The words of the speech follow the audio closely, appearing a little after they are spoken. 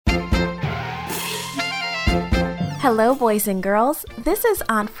Hello, boys and girls. This is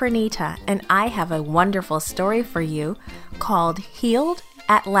Aunt Fernita, and I have a wonderful story for you called Healed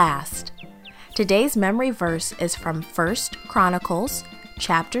at Last. Today's memory verse is from 1 Chronicles,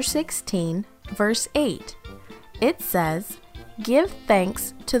 chapter 16, verse 8. It says, "Give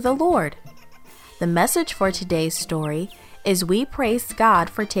thanks to the Lord." The message for today's story is we praise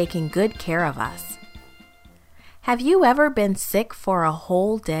God for taking good care of us. Have you ever been sick for a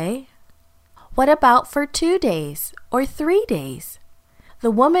whole day? What about for 2 days or 3 days?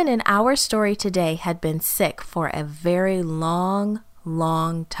 The woman in our story today had been sick for a very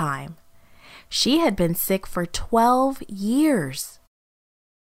long time. She had been sick for 12 years.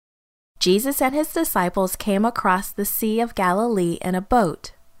 Jesus and his disciples came across the Sea of Galilee in a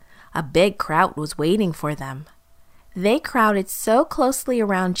boat. A big crowd was waiting for them. They crowded so closely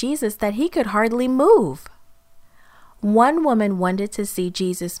around Jesus that he could hardly move. One woman wanted to see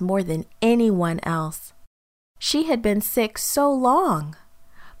Jesus more than anyone else. She had been sick so long.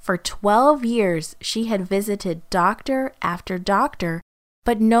 For 12 years, she had visited doctor after doctor,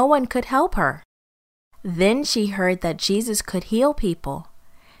 but no one could help her. Then she heard that Jesus could heal people.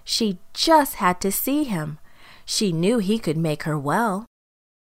 She just had to see him. She knew he could make her well.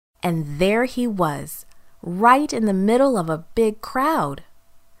 And there he was, right in the middle of a big crowd.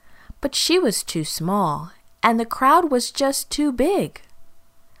 But she was too small, and the crowd was just too big.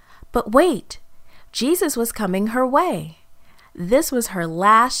 But wait, Jesus was coming her way. This was her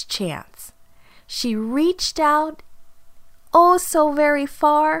last chance. She reached out, oh so very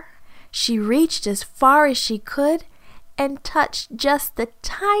far. She reached as far as she could and touched just the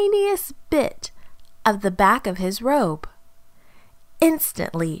tiniest bit of the back of his robe.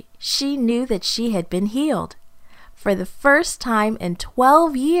 Instantly, she knew that she had been healed. For the first time in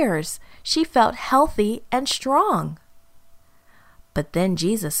 12 years, she felt healthy and strong. But then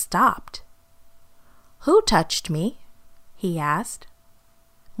Jesus stopped. "Who touched me?" he asked.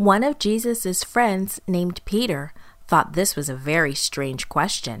 One of Jesus' friends named Peter thought this was a very strange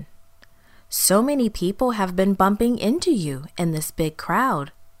question. "So many people have been bumping into you in this big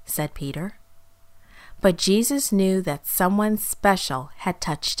crowd," said Peter. But Jesus knew that someone special had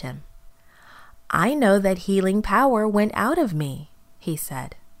touched him. "I know that healing power went out of me," he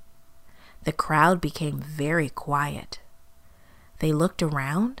said. The crowd became very quiet. They looked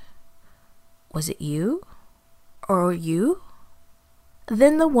around. "Was it you? Or you?"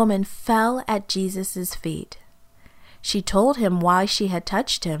 Then the woman fell at Jesus' feet. She told him why she had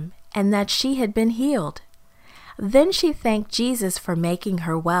touched him and that she had been healed. Then she thanked Jesus for making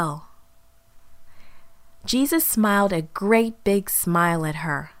her well. Jesus smiled a great big smile at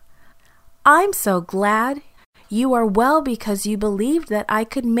her. "I'm so glad. You are well because you believed that I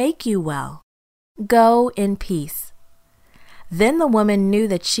could make you well. Go in peace." Then the woman knew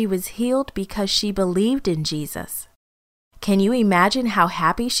that she was healed because she believed in Jesus. Can you imagine how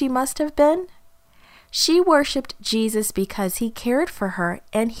happy she must have been? She worshiped Jesus because he cared for her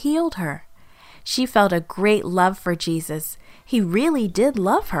and healed her. She felt a great love for Jesus. He really did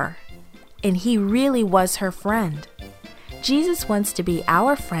love her, and he really was her friend. Jesus wants to be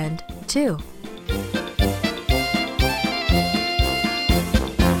our friend too.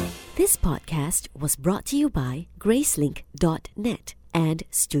 This podcast was brought to you by Gracelink.net and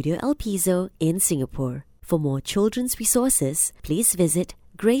Studio El Piso in Singapore. For more children's resources, please visit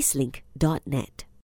Gracelink.net.